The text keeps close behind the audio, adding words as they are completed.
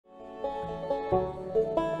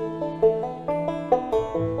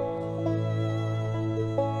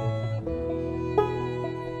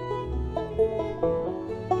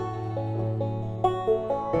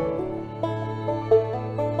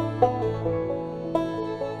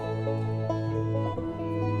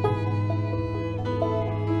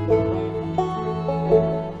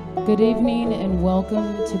Good evening and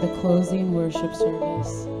welcome to the closing worship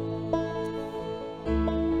service.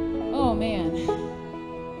 Oh man,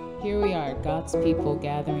 here we are, God's people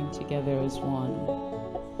gathering together as one.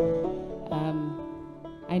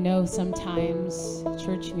 I know sometimes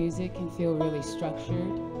church music can feel really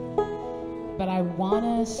structured, but I want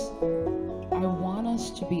us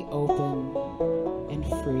to be open and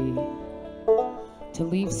free, to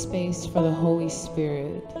leave space for the Holy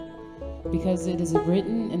Spirit. Because it is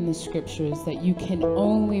written in the scriptures that you can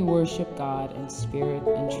only worship God in spirit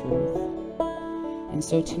and truth. And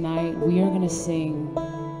so tonight we are going to sing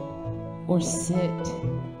or sit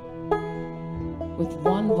with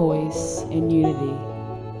one voice in unity.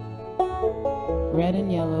 Red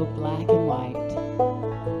and yellow, black and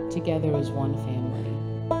white, together as one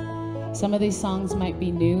family. Some of these songs might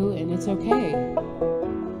be new, and it's okay.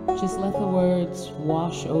 Just let the words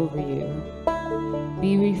wash over you.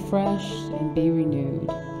 Be refreshed and be renewed.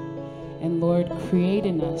 And Lord, create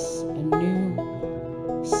in us a new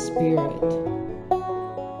spirit.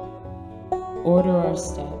 Order our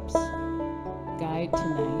steps. Guide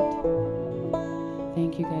tonight.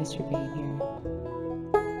 Thank you guys for being here.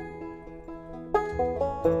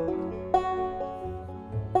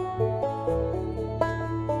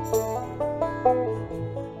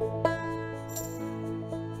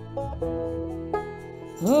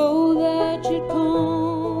 Oh, that you'd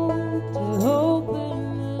come to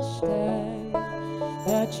open the sky,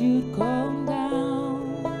 that you'd come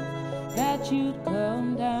down, that you'd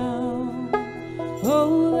come down.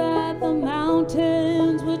 Oh, that the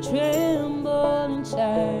mountains would tremble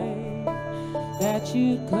inside, that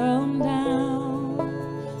you'd come down,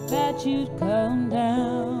 that you'd come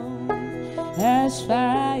down. As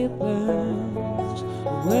fire burns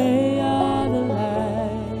away all the lights,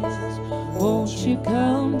 won't you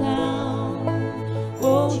come down,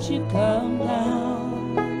 won't you come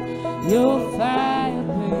down? Your fire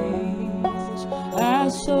brings our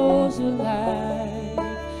souls alive.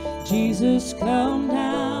 Jesus, come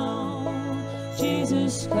down,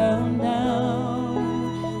 Jesus, come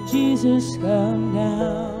down, Jesus, come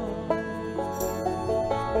down.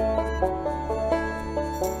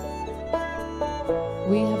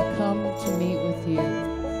 We have come to meet with you.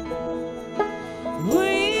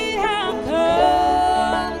 We have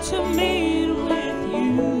come to meet with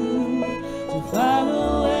you, to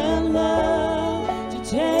follow and love, to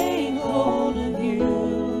take hold of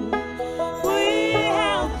you. We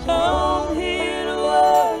have come here to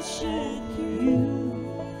worship you,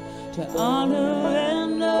 to honor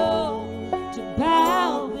and love, to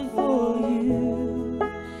bow before you.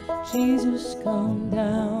 Jesus, come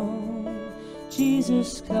down.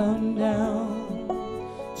 Jesus, come down.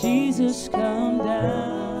 Jesus, come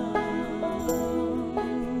down.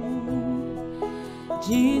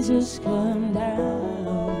 Jesus, come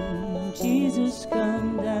down. Jesus,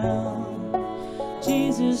 come down.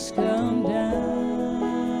 Jesus, come down.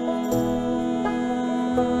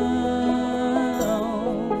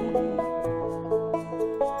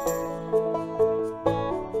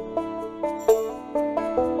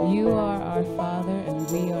 You are our Father and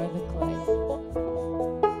we are the clay.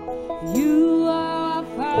 You are our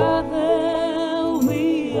Father,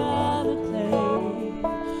 we are the clay.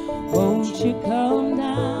 Won't you come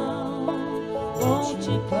down? Won't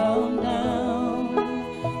you come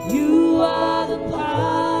down? You are the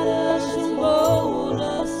potter, so mold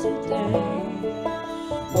us today.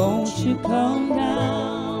 Won't you come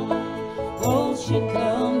down? Won't you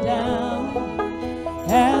come down?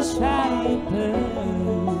 As fire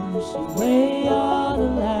burns away all the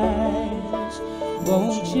lights,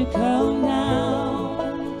 won't you come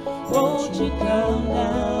down? Won't you come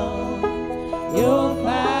down? Your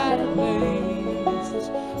fire burns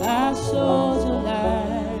our souls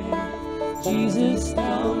alive. Jesus,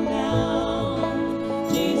 come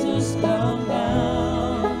down. Jesus, come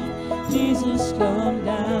down. Jesus, come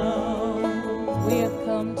down. We have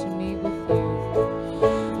come to meet with you.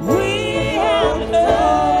 We have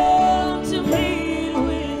come to meet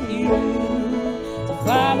with you, to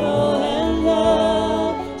follow and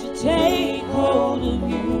love, to take hold of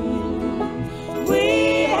you.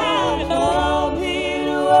 We have come here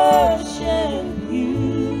to worship you,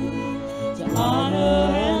 to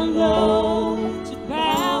honor and love, to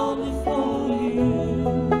bow before you.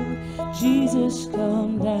 Jesus,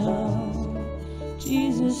 come down.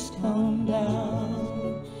 Jesus, come down.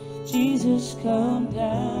 Jesus, come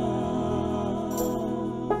down.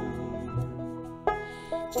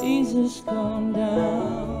 Jesus, come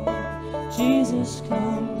down. Jesus,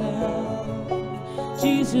 come down.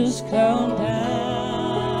 Jesus, come down.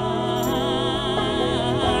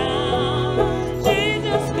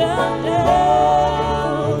 Jesus, come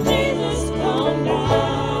down.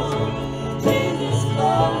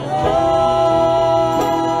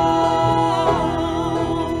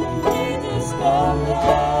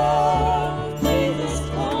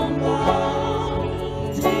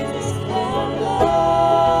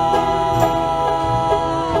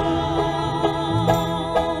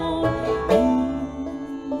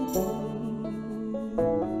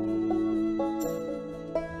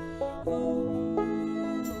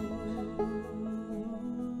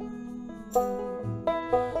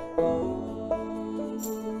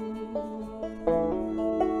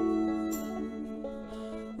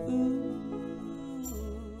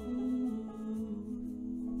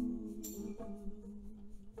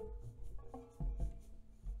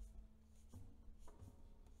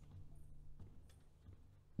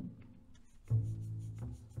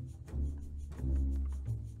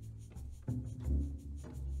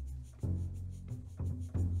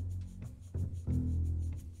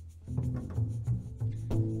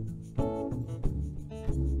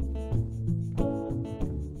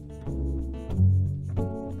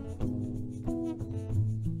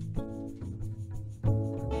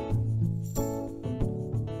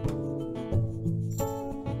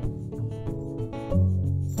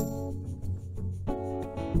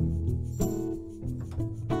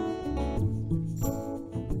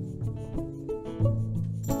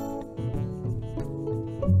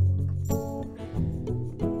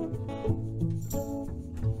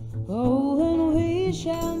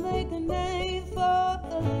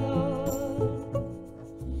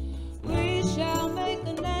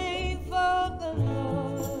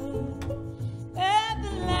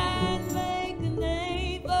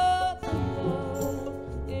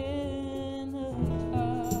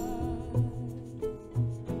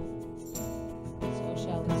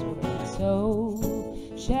 so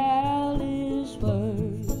shall his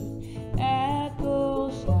word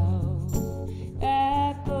echoes out,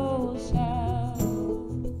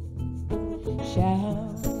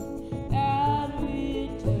 shall not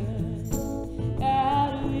return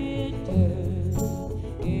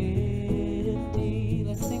empty.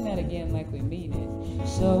 Let's sing that again like we mean it.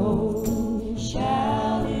 So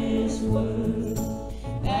shall his word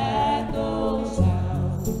that goes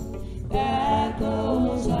out,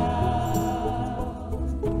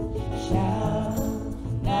 shall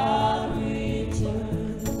not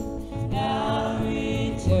return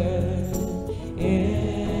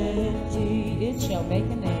empty. It shall make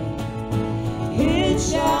a name. It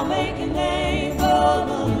shall make a name for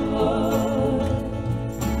the Lord.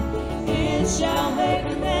 It shall make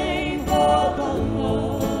a name for the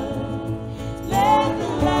Lord. Let the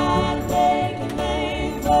light make a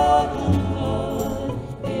name for the Lord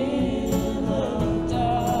in the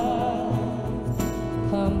dark.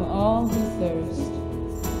 Come all who thirst.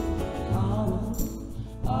 Come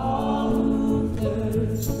all who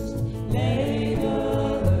thirst.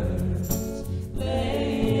 Laborers,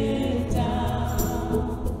 lay it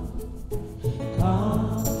down. Come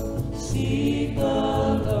seek the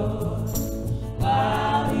Lord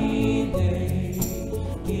while he may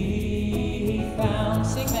be found.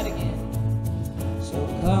 Sing that again. So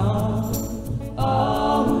come,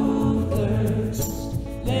 all who thirst,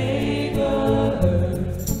 laborers,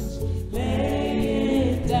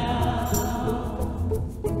 lay it down.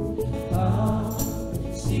 Come,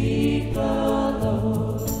 seek the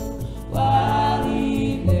Lord while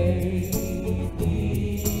he may be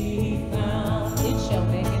found. It shall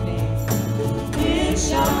make a name. It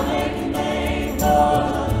shall make a name for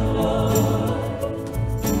the Lord.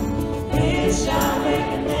 It shall make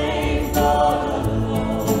a name for the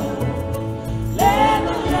Lord. Let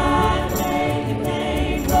the light make a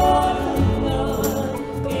name for the Lord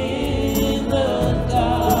in the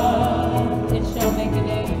dark. It shall make a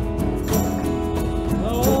name.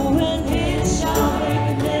 Oh, and it shall make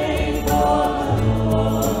a name for the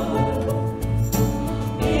Lord.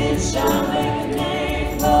 It shall make a name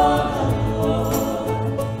for the Lord.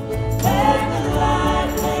 Let the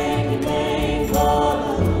light make a name for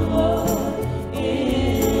the Lord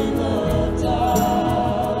in the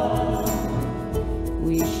dark.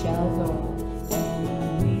 We shall go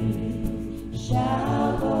and we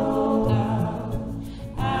shall go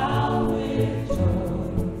out with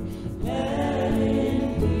joy. Let it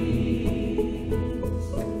peace.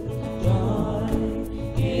 Join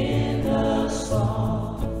in the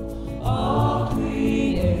song. All creation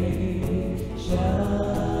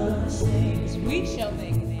sings. We shall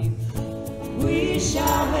make a name. We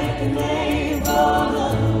shall make a name for the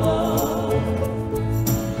Lord.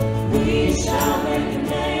 We shall make a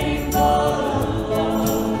name for the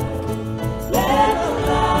Lord. Let the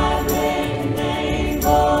light make a name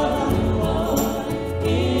for the Lord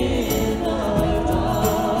in the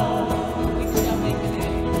dark. We shall make a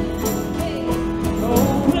name.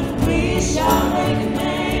 Oh, and we shall make a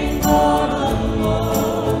name for the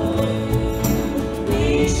Lord. We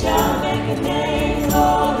shall make a name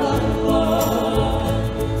for the Lord.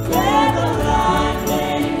 Let the light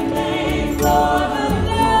make a name for the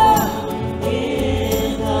Lord in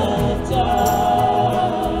the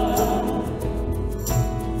dark.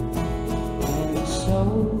 And so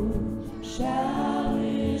shall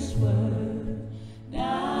his word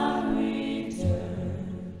not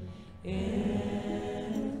return empty.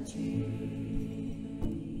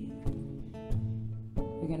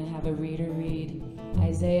 We're going to have a reader read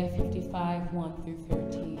Isaiah 55, 1 through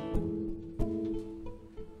 13.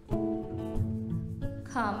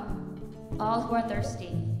 Come, all who are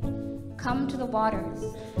thirsty, come to the waters,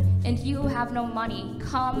 and you who have no money,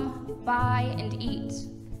 come, buy and eat,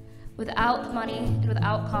 without money and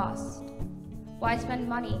without cost. Why spend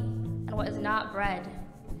money on what is not bread,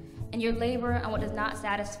 and your labor on what does not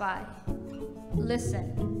satisfy?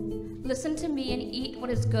 Listen, listen to me and eat what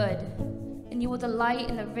is good, and you will delight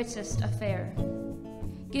in the richest of fare.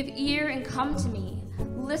 Give ear and come to me,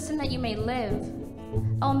 listen that you may live.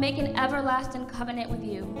 I will make an everlasting covenant with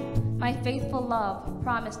you, my faithful love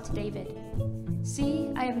promised to David. See,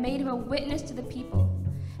 I have made him a witness to the people,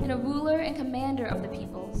 and a ruler and commander of the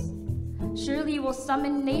peoples. Surely you will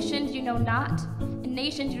summon nations you know not, and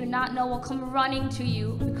nations you do not know will come running to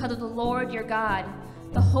you because of the Lord your God,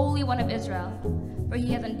 the Holy One of Israel, for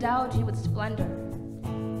he has endowed you with splendor.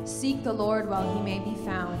 Seek the Lord while he may be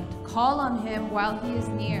found. Call on him while he is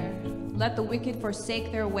near. Let the wicked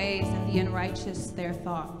forsake their ways and the unrighteous their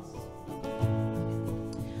thoughts.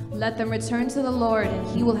 Let them return to the Lord, and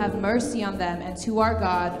he will have mercy on them, and to our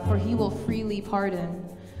God, for he will freely pardon.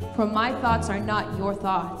 For my thoughts are not your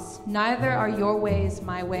thoughts, neither are your ways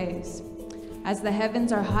my ways. As the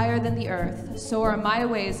heavens are higher than the earth, so are my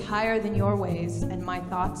ways higher than your ways, and my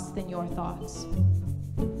thoughts than your thoughts.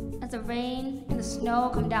 As the rain and the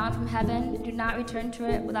snow come down from heaven and do not return to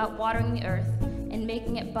it without watering the earth and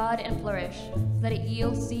making it bud and flourish, so that it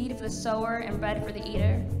yields seed for the sower and bread for the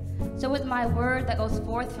eater, so with my word that goes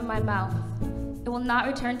forth from my mouth, it will not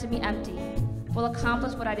return to me empty, will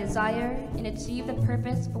accomplish what I desire and achieve the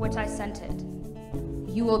purpose for which I sent it.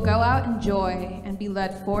 You will go out in joy and be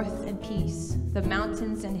led forth in peace. The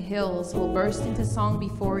mountains and hills will burst into song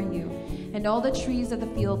before you, and all the trees of the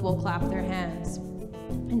field will clap their hands.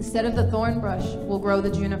 Instead of the thorn brush will grow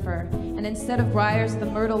the juniper, and instead of briars the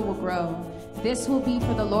myrtle will grow. This will be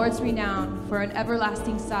for the Lord's renown, for an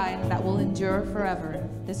everlasting sign that will endure forever.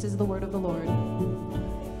 This is the word of the Lord.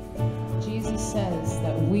 Jesus says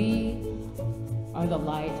that we are the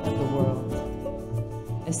light of the world.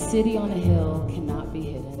 A city on a hill cannot be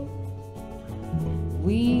hidden.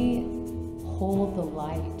 We hold the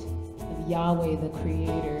light of Yahweh, the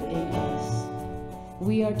Creator, in us.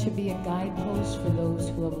 We are to be a guidepost for those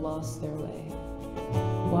who have lost their way.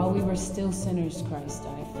 While we were still sinners, Christ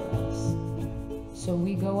died for us. So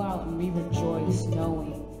we go out and we rejoice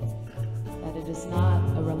knowing that it is not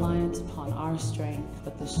a reliance upon our strength,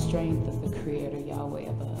 but the strength of the Creator, Yahweh,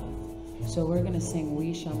 above. So we're going to sing,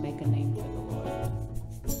 "We Shall Make a Name for the Lord."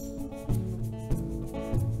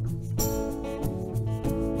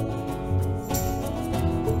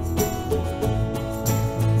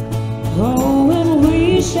 Oh, and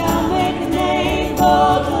we shall make a name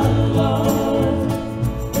for the Lord.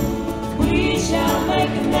 We shall make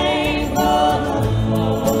a name for the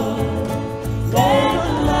Lord. Let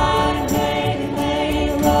the light make a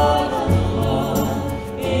name for the Lord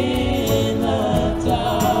in the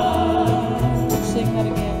dark. Sing that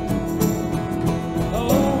again.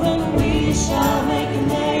 Oh, and we shall make a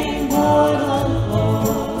name for the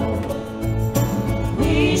Lord.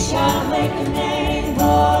 We shall make a name for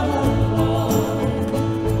the Lord.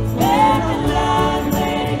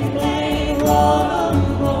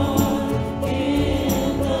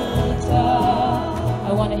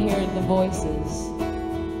 Voices.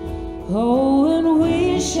 Oh, and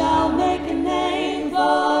we shall make a name for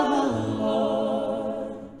the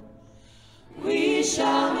Lord. We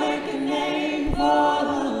shall make a name for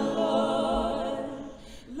the Lord.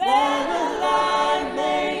 Let the light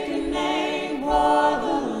make a name for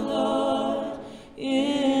the Lord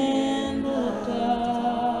in the dark.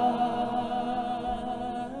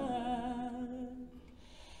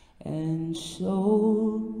 And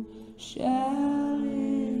so shall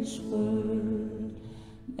His word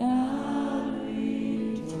not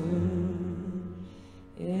return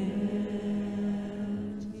empty.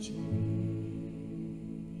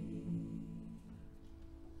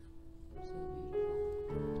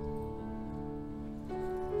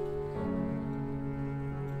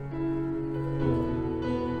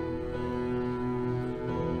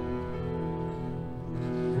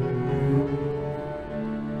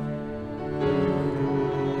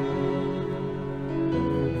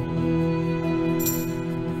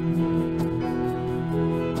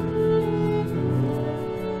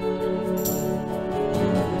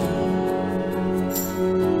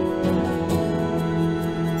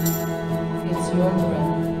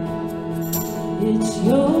 It's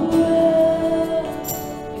your breath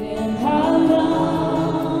in our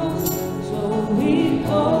lungs, so we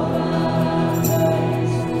pour out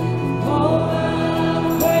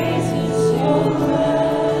praise, it's your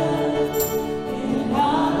breath in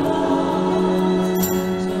our lungs,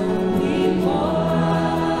 so we pour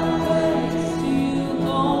out praise to you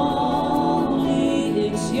only.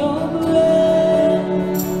 It's your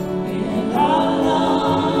breath in our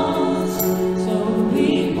lungs, so we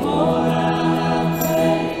pour out.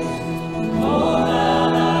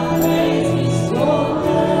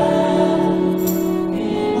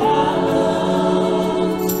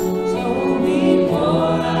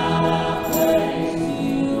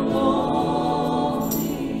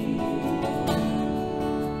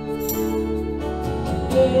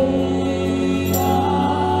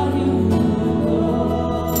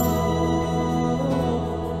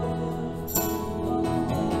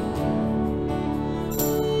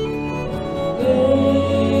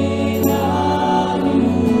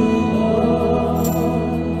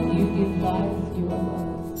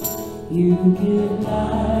 You give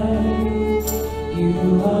life,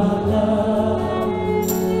 you are love,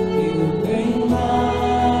 you bring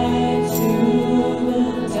light to the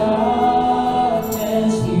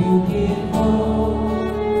darkness, you give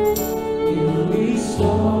hope, you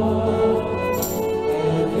restore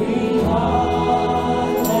every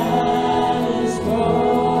heart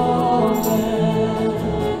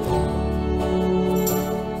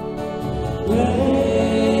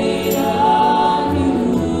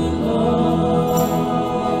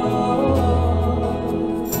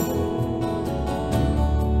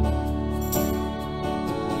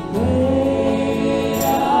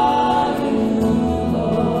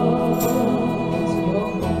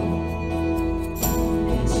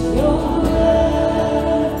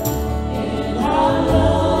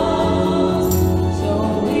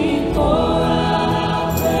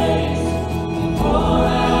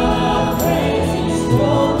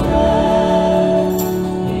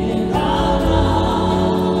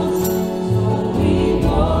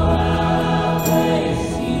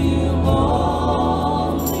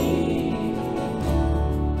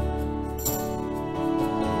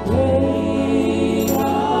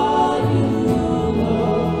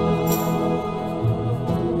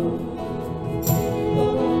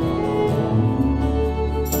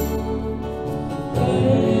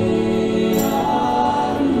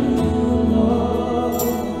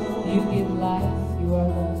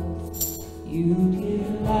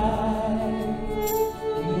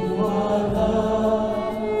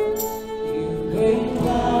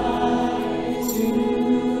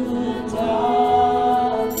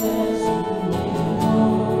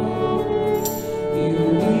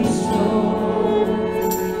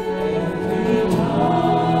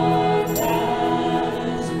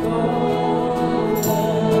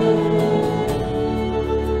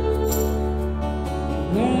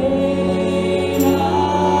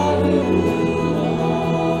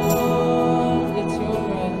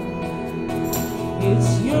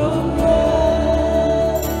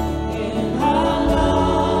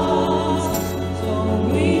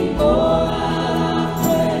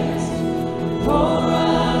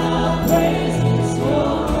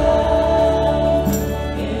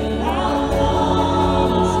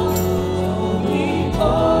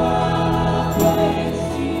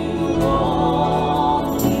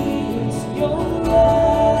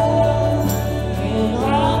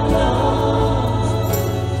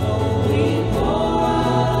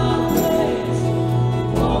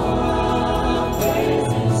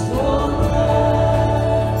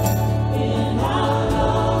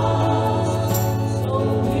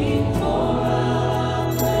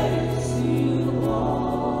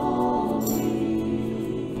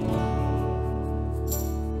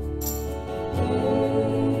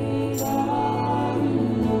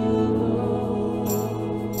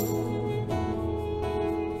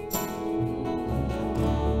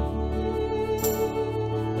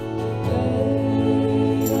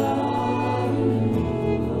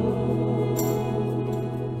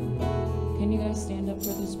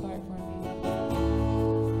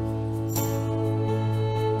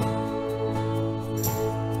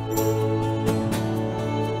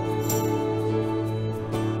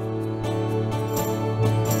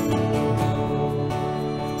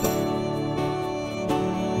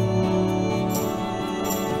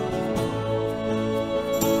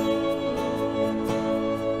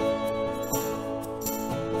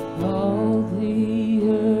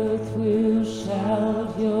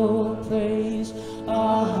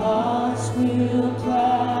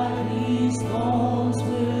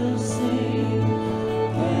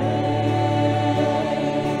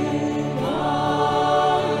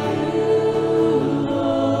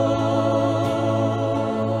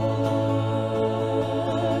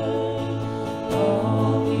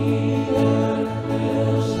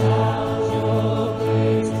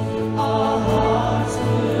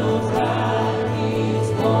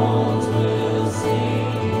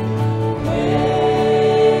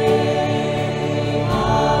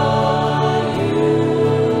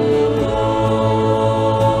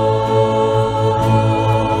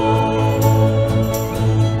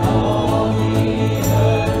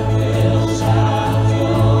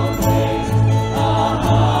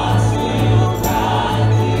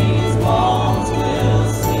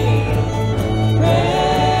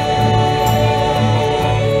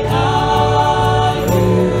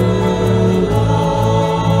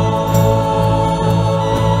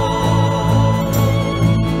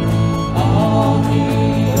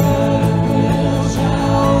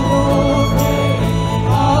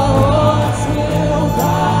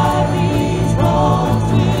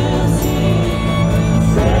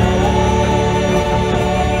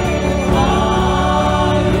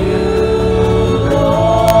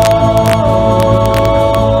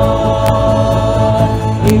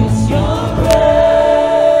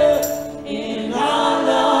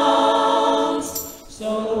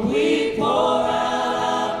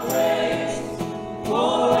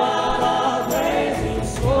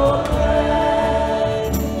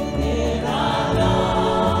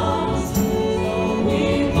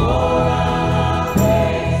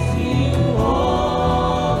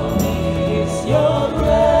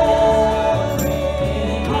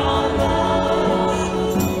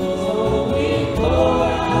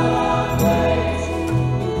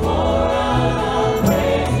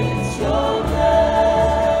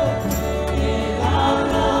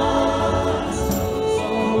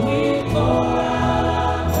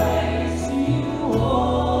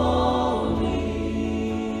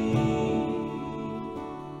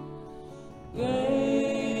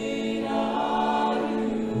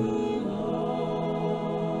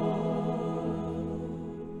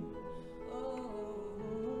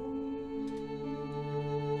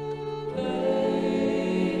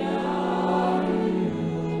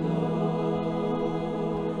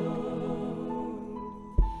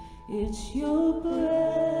It's your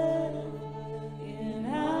breath in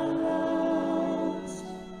our lungs,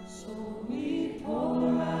 so we pour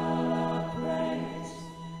out our praise.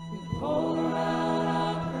 We pour out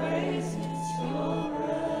our praise. It's your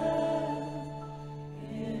breath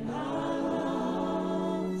in our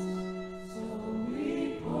lungs, so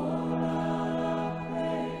we pour out our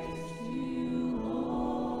praise to you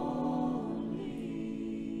only.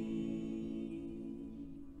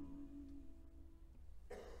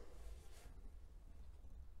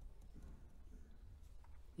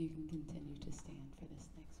 You can continue to stand for this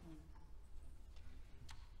next one.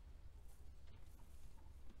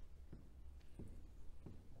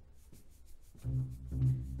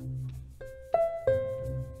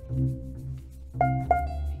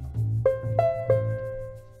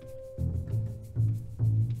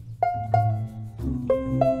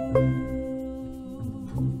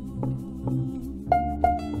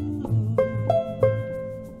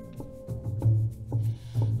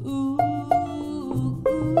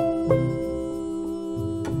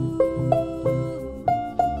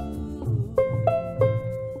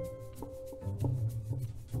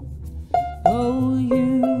 Oh,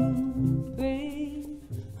 you bring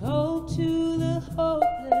hope to the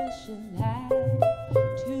hopeless and light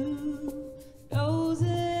to those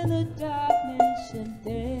in the darkness, and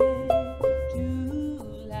dead to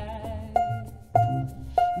light.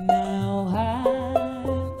 Now I'm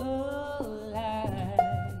alive.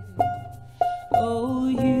 Oh,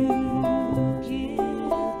 you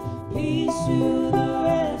give peace to the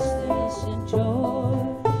restless and joy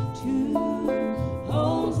to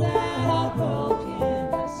homes that are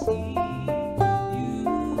broken. I see you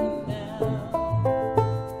now.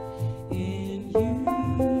 In you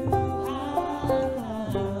I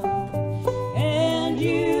found, and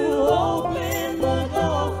you open the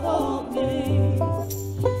door for me,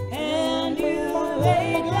 and you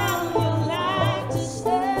lay down your life to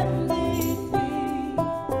set me free.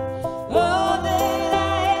 All that I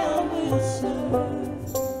am will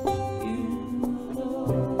serve you,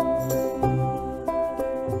 Lord.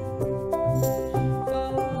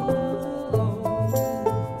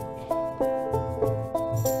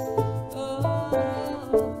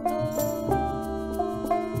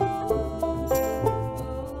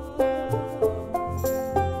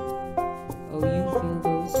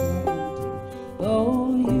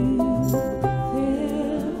 Oh, you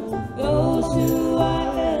fill those who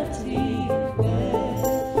are empty. Oh, you fill those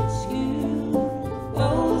who are empty. Rescue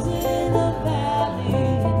those in the valley,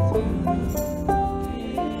 and through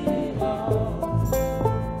it all,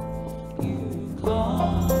 you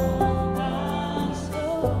calm my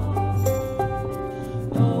soul.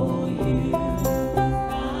 Oh, you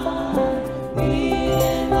find me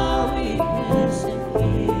in my weakness and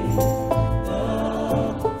heal the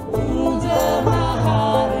wounds of my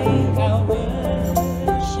heartache. I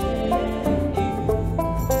worship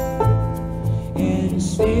you.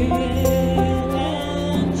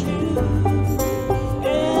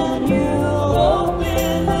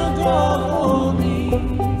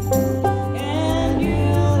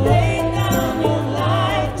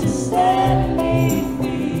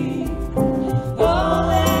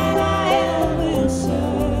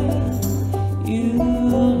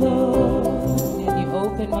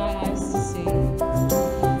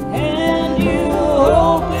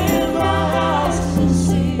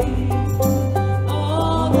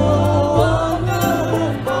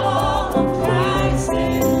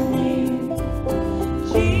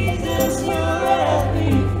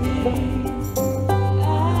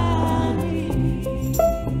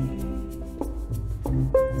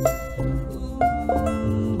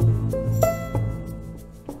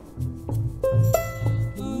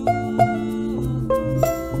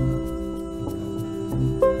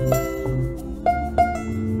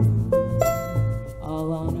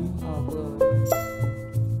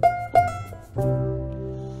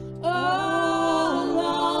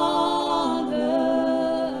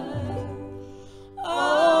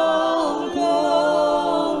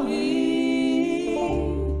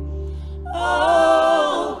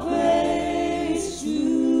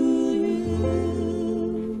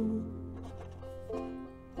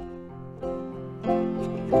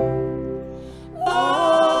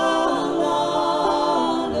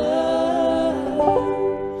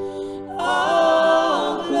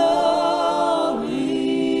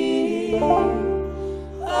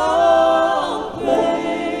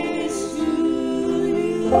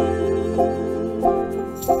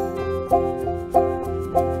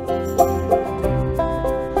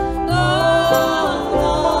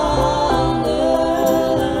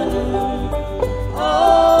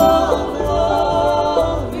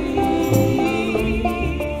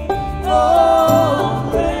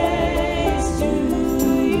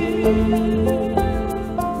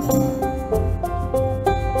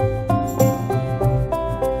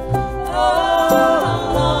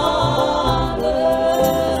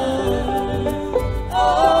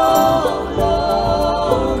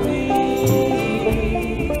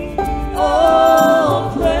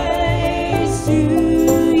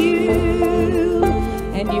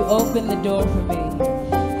 Open the door for me,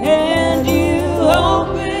 and you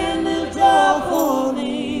open the door for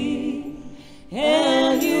me,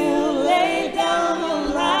 and you lay down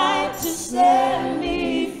your life to set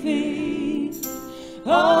me free.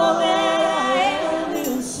 All that I am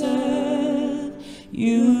will serve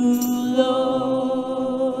you,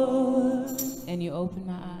 Lord. And you open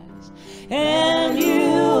my eyes, and you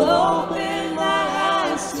open my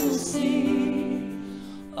eyes to see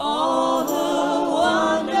all the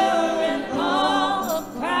wonder and all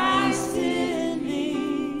of Christ in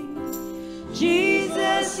me.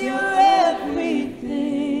 Jesus, you're everything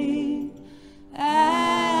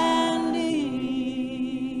I need.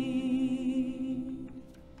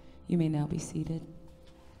 You may now be seated.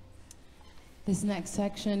 This next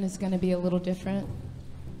section is going to be a little different.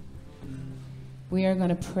 We are going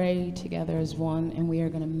to pray together as one, and we are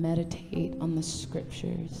going to meditate on the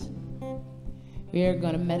scriptures. We are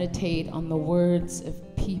going to meditate on the words of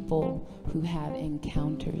people who have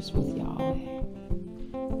encounters with Yahweh.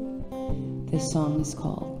 This song is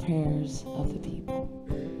called Prayers of the People.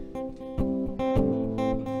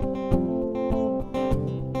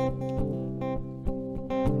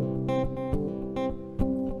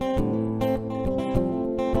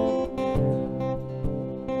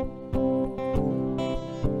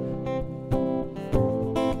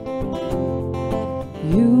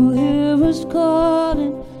 You hear us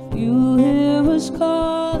calling, you hear us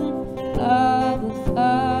calling, Abba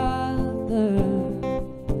Father.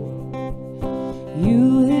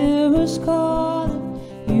 You hear us calling,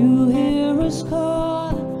 you hear us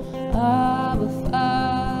calling, Abba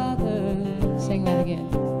Father. Sing that again.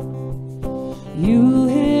 You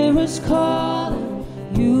hear us calling,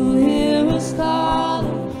 you hear us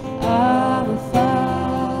calling, Abba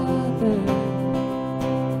Father.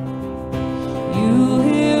 You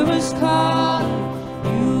hear us calling,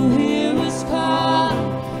 you hear us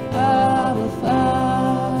calling, Abba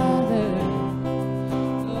Father.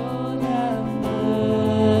 Lord have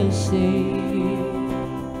mercy,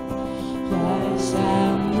 Christ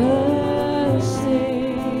have mercy.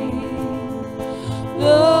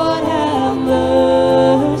 Lord have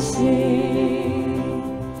mercy,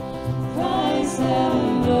 Christ have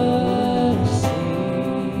mercy.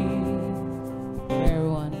 Prayer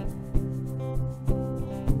one.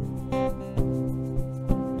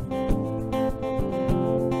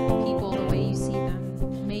 People the way you see them.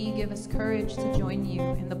 May you give us courage to join you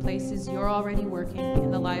in the places you're already working in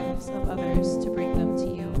the lives of others to bring them to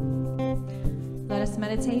you. Let us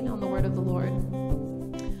meditate on the word of the Lord.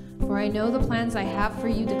 For I know the plans I have for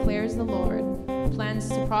you, declares the Lord, plans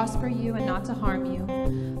to prosper you and not to harm you,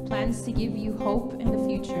 plans to give you hope in the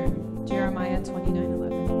future. Jeremiah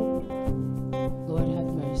 29:11. Lord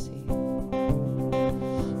have mercy.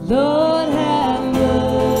 Lord have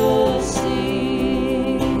mercy,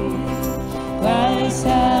 Christ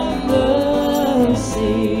have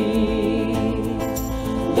mercy.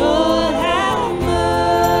 Lord have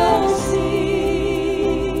mercy,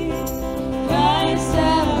 Christ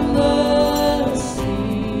have mercy.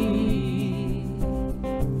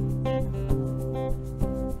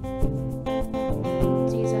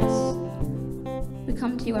 Jesus, we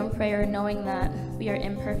come to you in prayer knowing that we are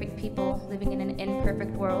imperfect people living in an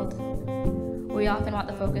imperfect world. We often want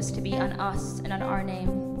the focus to be on us and on our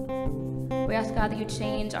name. We ask, God, that you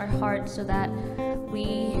change our hearts so that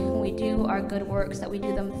when we do our good works, that we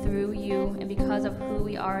do them through you and because of who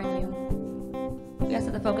we are in you. We ask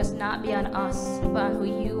that the focus not be on us, but on who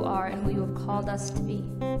you are and who you have called us to be.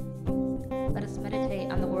 Let us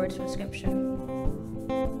meditate on the words from Scripture.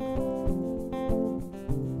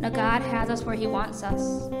 Now, God has us where he wants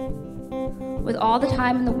us, with all the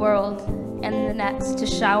time in the world and the next to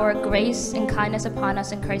shower grace and kindness upon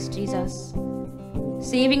us in Christ Jesus.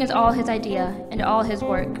 Saving is all his idea and all his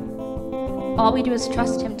work. All we do is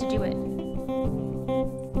trust him to do it.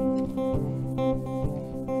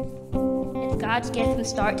 It's God's gift from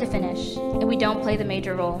start to finish, and we don't play the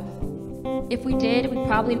major role. If we did, we'd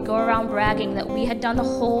probably go around bragging that we had done the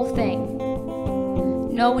whole thing.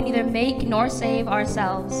 No, we neither make nor save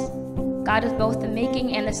ourselves. God is both the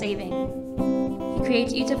making and the saving. He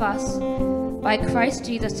creates each of us by Christ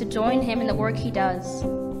Jesus to join him in the work he does.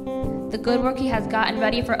 The good work he has gotten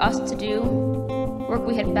ready for us to do, work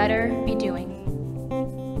we had better be doing.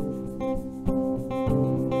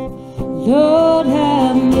 Lord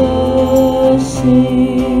have mercy.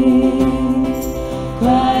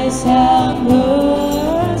 Christ have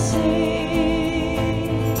mercy.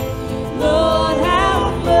 Lord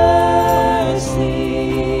have mercy.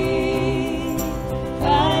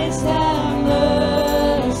 Christ have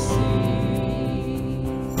mercy.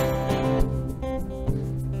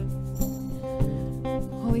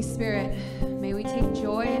 Holy Spirit, may we take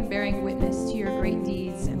joy in bearing witness to your great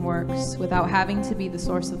deeds and works without having to be the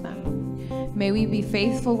source of them. May we be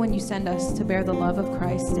faithful when you send us to bear the love of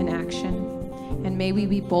Christ in action. And may we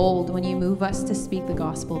be bold when you move us to speak the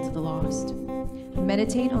gospel to the lost.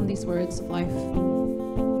 Meditate on these words of life.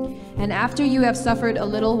 And after you have suffered a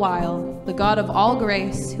little while, the God of all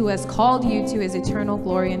grace, who has called you to his eternal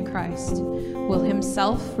glory in Christ, will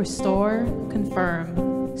himself restore,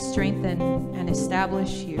 confirm, strengthen, and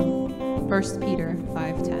establish you. 1 Peter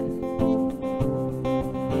 5:10.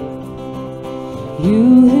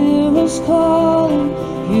 You hear us calling,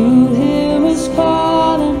 you hear us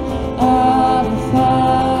calling, Abba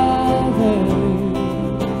Father.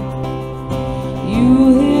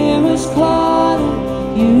 You hear us calling,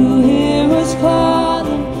 you hear us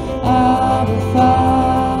calling, Abba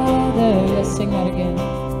Father. Let's sing that again.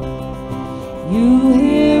 You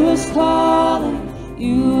hear us calling,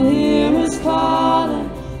 you hear us calling,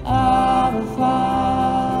 Abba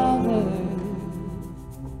Father.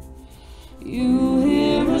 You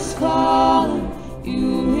hear us calling,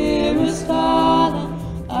 you hear us calling,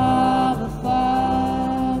 Abba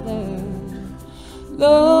Father.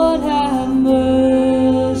 Lord have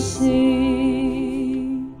mercy.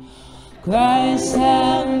 Christ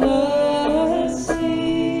have mercy.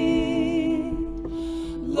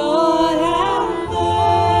 Lord have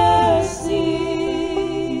mercy.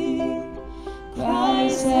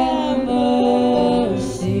 Christ have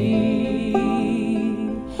mercy.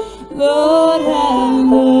 Lord have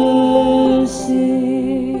mercy.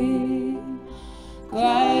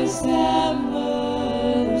 Christ have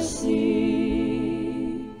mercy.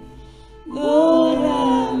 Lord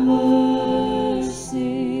have mercy.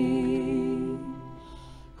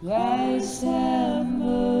 Christ have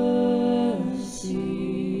mercy.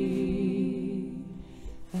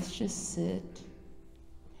 Let's just sit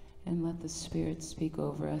and let the Spirit speak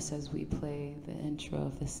over us as we play the intro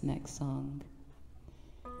of this next song.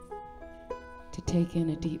 To take in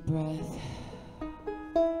a deep breath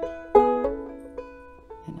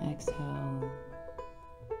and exhale.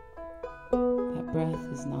 That breath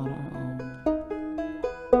is not our own,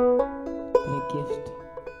 but a gift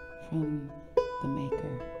from the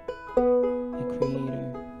Maker, the Creator,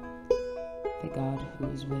 the God who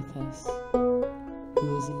is with us,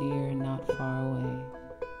 who is near and not far away,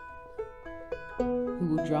 who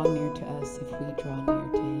will draw near to us if we draw near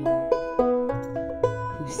to him,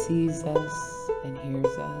 who sees us and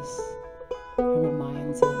hears us and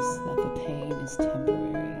reminds us that the pain is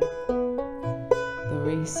temporary, the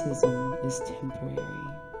racism is temporary,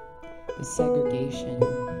 the segregation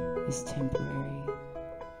is temporary,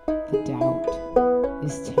 the doubt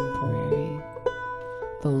is temporary,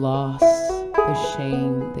 the loss, the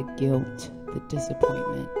shame, the guilt, the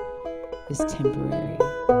disappointment is temporary.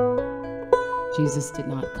 Jesus did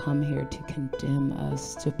not come here to condemn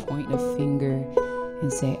us, to point a finger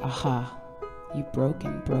and say, aha, you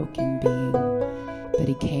broken being. But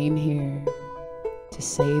he came here to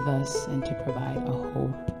save us and to provide a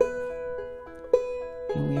hope.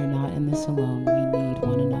 And we are not in this alone. We need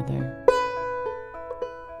one another.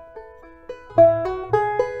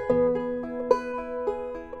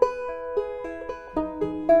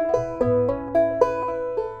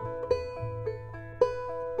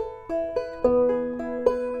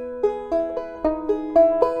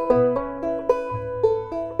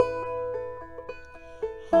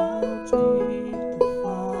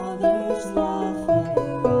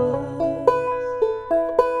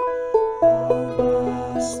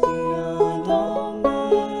 Beyond all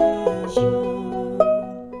measure.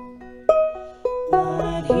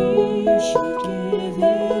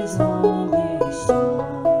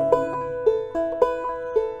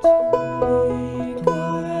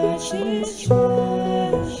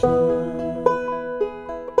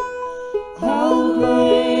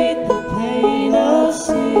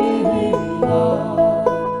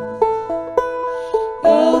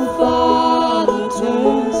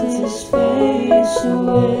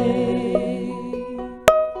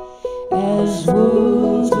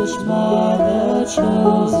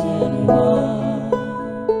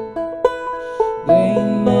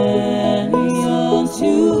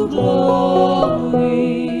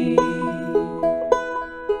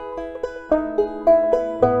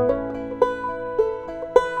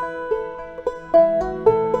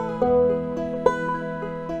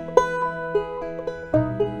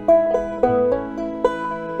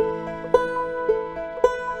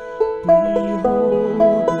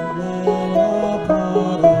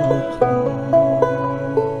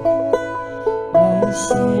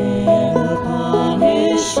 sin upon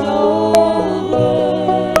his shoulders.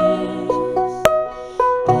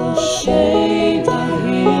 Ashamed, I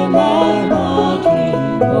hear my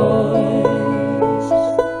mocking voice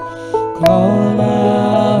call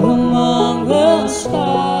out among the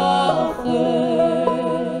scoffers.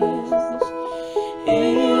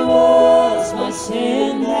 It was my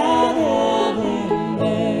sin that held him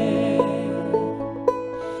there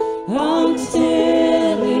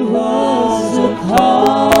until it was accomplished.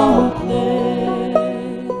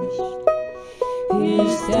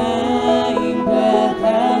 His dying breath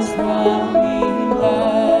has brought me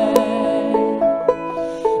back.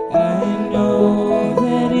 I know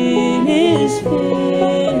that it is finished.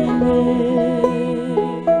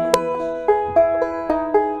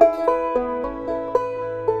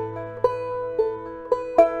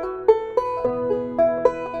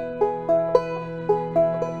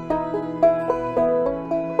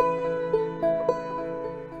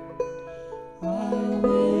 I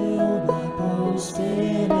will not boast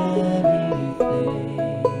in anything.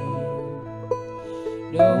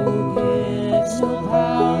 No gifts, no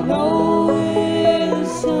power, no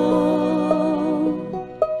wisdom,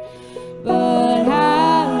 but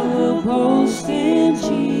I will boast in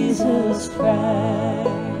Jesus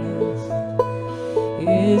Christ,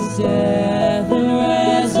 his death and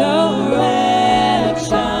resurrection.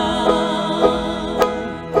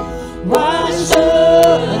 Why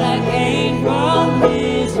should I gain from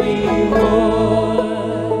his reward?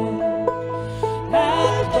 I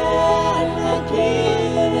cannot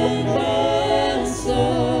give an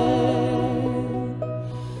answer,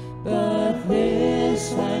 but this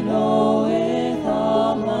I know with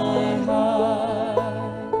all my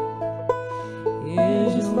heart.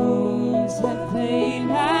 His wounds have paid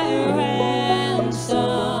my ransom.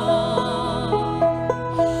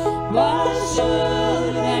 What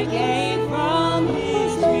should I gain from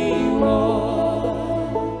his reward?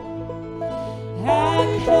 I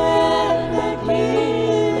cannot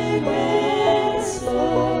give an answer,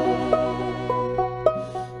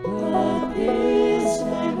 but this I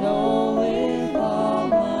know with all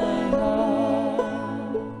my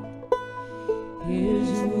heart. His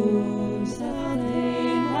wounds have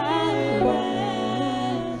paid my ransom.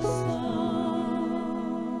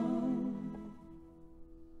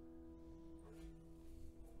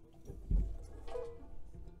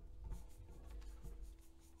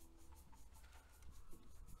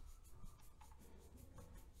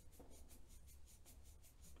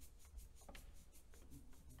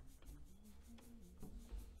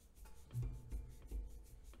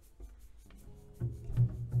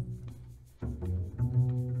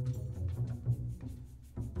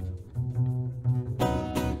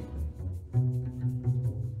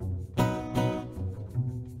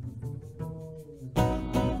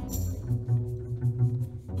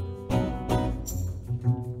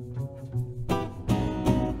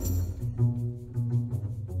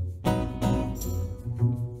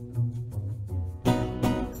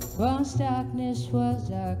 Once darkness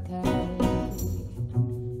was our kind,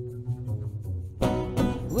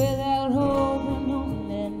 without hope and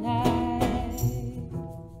lonely night,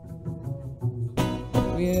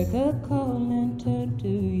 we heard the call and turned to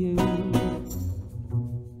you.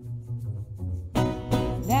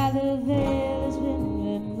 Now the veil has been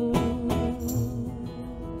removed.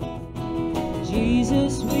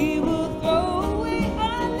 Jesus, we will throw away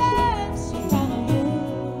our lives in front of you,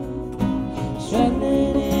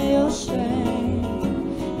 struggling in your strength,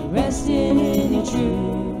 resting in your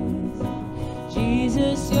truth.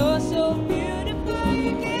 Jesus, you're so beautiful,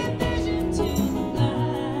 you give vision to the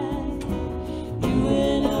blind. You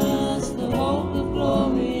in us, the hope of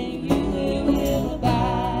glory, and you will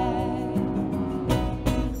abide.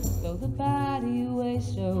 Though the body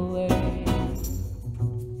wastes away,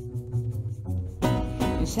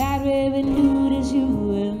 your side wave renewed as you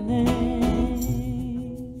and me.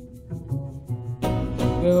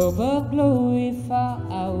 Robe of glory far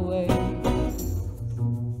away,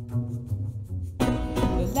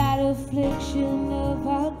 the light affliction of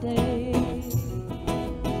our day.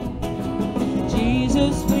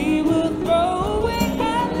 Jesus, we will throw away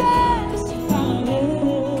our lives to follow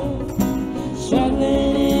you,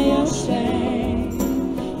 struggling in your strength,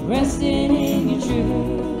 resting in your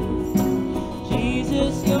truth.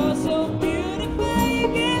 Jesus, you're so beautiful, you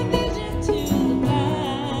give vision to the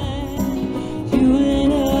blind. You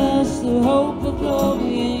in us, the hope of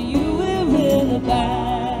glory, and you will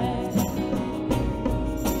abide.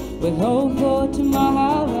 With hope for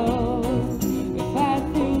tomorrow, we fight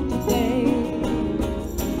through today.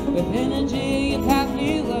 With energy and power,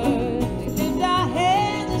 new word, we lift our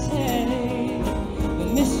hands and say, the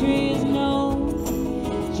mystery is known,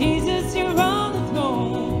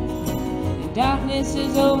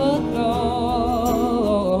 weaknesses overthrown.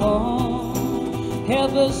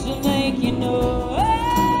 Help us to make you know.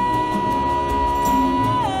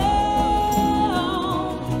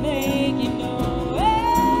 Make you know.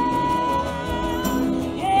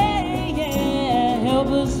 Yeah, yeah. Help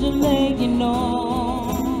us to make you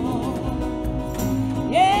know.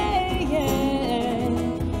 Yeah, yeah.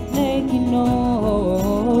 Make you know.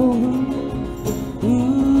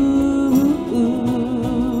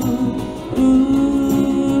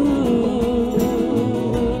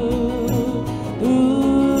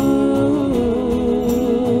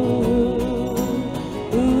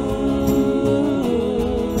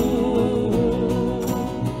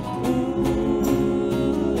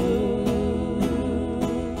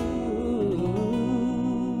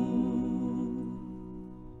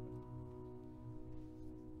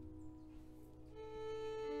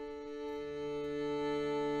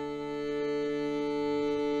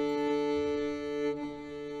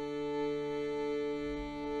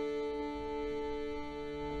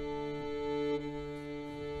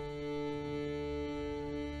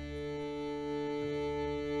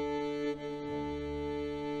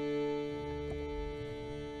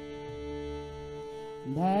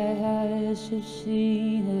 Thy eyes have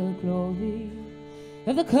seen the glory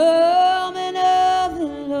of the coming of the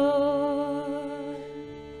Lord.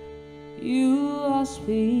 You are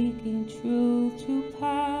speaking truth to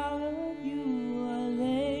power. You are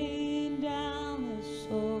laying down the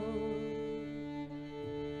sword,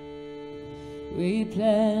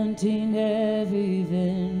 replanting every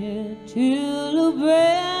vineyard till a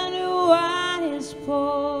brand new wine is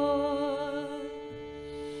poured.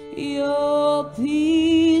 Your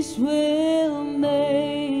peace will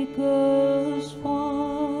make us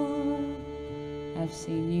one. I've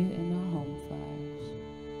seen you in my home fires.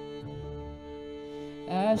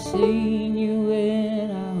 I've seen you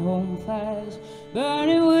in our home fires,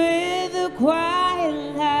 burning with a quiet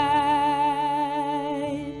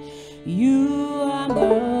light. You are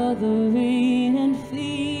mothering and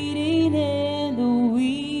feeding in the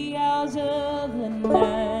wee hours of the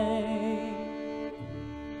night.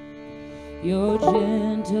 Your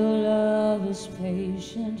gentle love is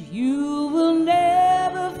patient. You will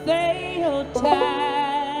never fail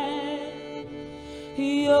time.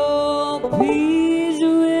 Your peace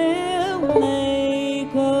will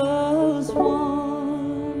make us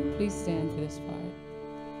one. Please stand for this part.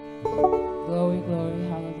 Glory, glory,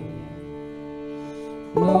 hallelujah.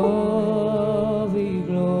 Glory,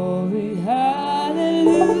 glory,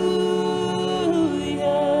 hallelujah.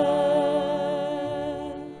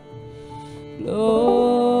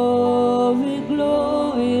 Glory,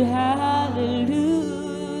 glory, hallelujah.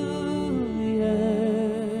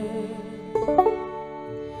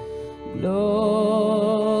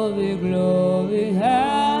 Glory, glory,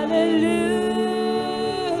 hallelujah.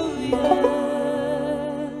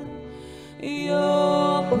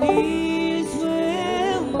 Your peace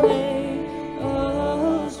will make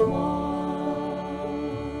us one.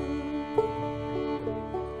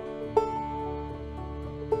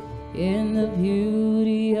 In the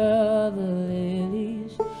beauty of the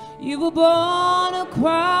lilies, you were born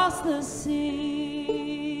across the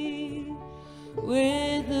sea,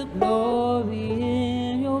 with the glory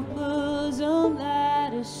in your bosom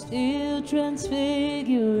that is still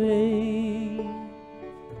transfiguring,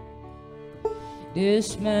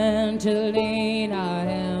 dismantling our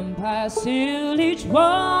empire till each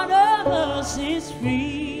one of us is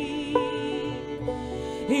free.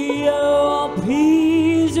 Your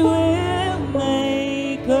peace will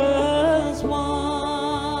make us one.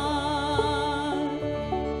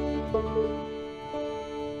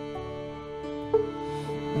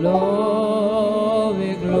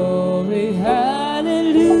 Glory, glory,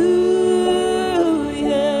 hallelujah.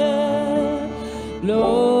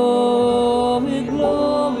 Glory,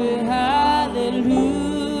 glory, hallelujah.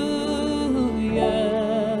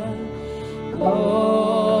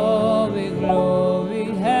 Glory, glory,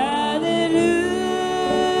 hallelujah.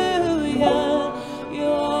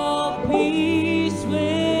 Your peace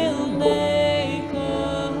will make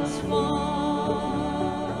us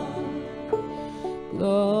one.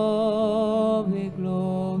 Glory,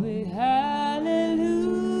 glory,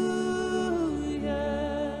 hallelujah.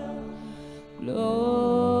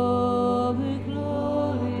 Glory,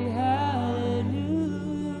 glory, hallelujah.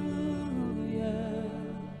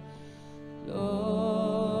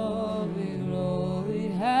 Glory, glory,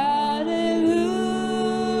 hallelujah.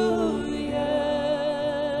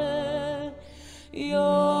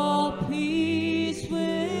 Your peace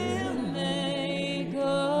will make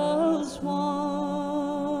us one.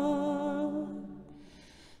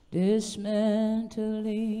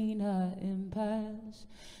 dismantling our empires,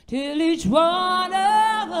 till each one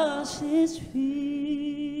of us is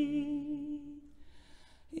free.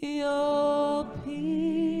 Your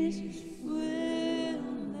peace will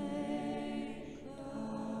make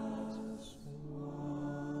us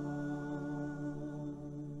one.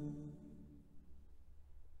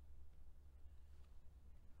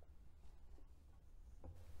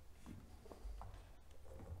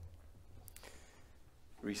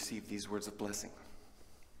 Receive these words of blessing.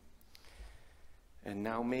 And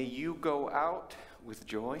now may you go out with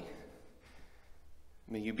joy.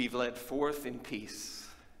 May you be led forth in peace.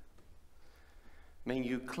 May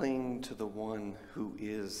you cling to the one who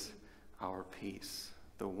is our peace,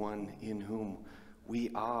 the one in whom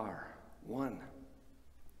we are one.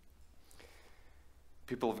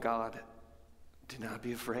 People of God, do not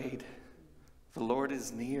be afraid. The Lord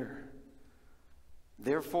is near.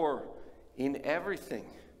 Therefore, in everything,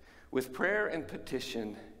 with prayer and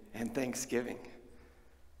petition and thanksgiving,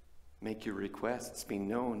 make your requests be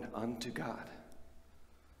known unto God.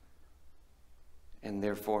 And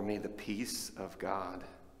therefore may the peace of God,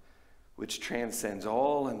 which transcends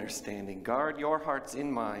all understanding, guard your hearts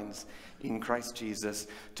and minds in Christ Jesus,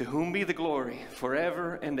 to whom be the glory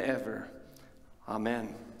forever and ever.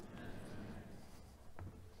 Amen.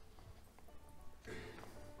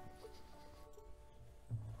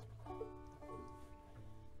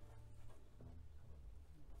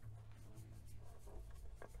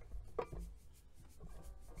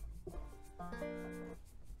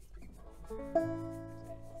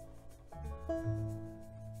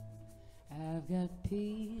 I've got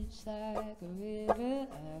peace like a river,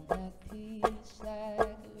 I've got peace like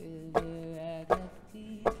a river, I've got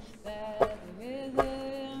peace like a river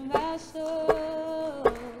in my soul.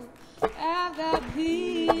 I've got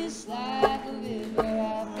peace like a river,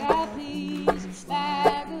 I've got peace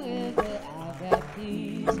like a river, I've got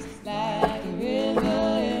peace like a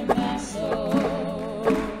river in my soul.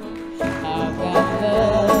 I've got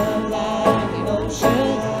love like an ocean,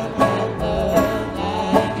 I've got love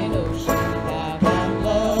like an ocean.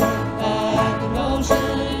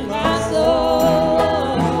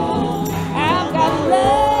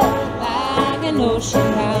 Ocean,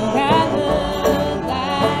 I've got love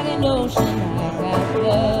like an ocean, I've got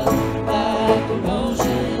love like an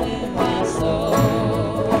ocean in my soul.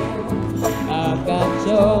 I've got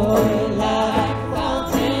joy like a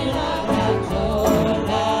fountain, I've got joy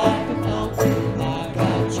like a fountain, I've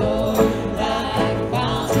got joy like a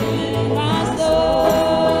fountain in my soul.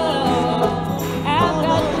 I've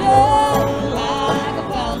got joy like a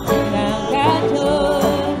fountain, I've got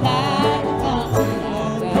joy like a fountain,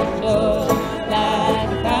 I've got joy like a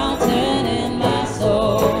fountain in my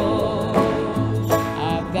soul.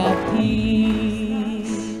 I've got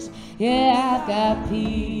peace, yeah, I've got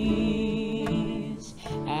peace.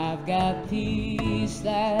 I've got peace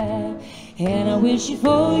like, and I wish it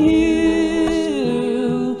for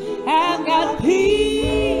you. I've got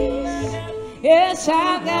peace, yes,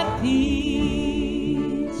 I've got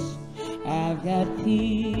peace. I've got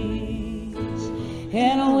peace,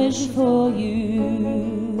 and I wish it for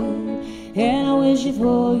you. And I wish it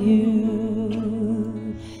for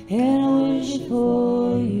you, and I wish it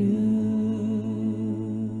for you.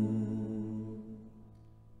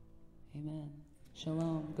 Amen.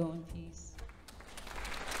 Shalom. Go in peace.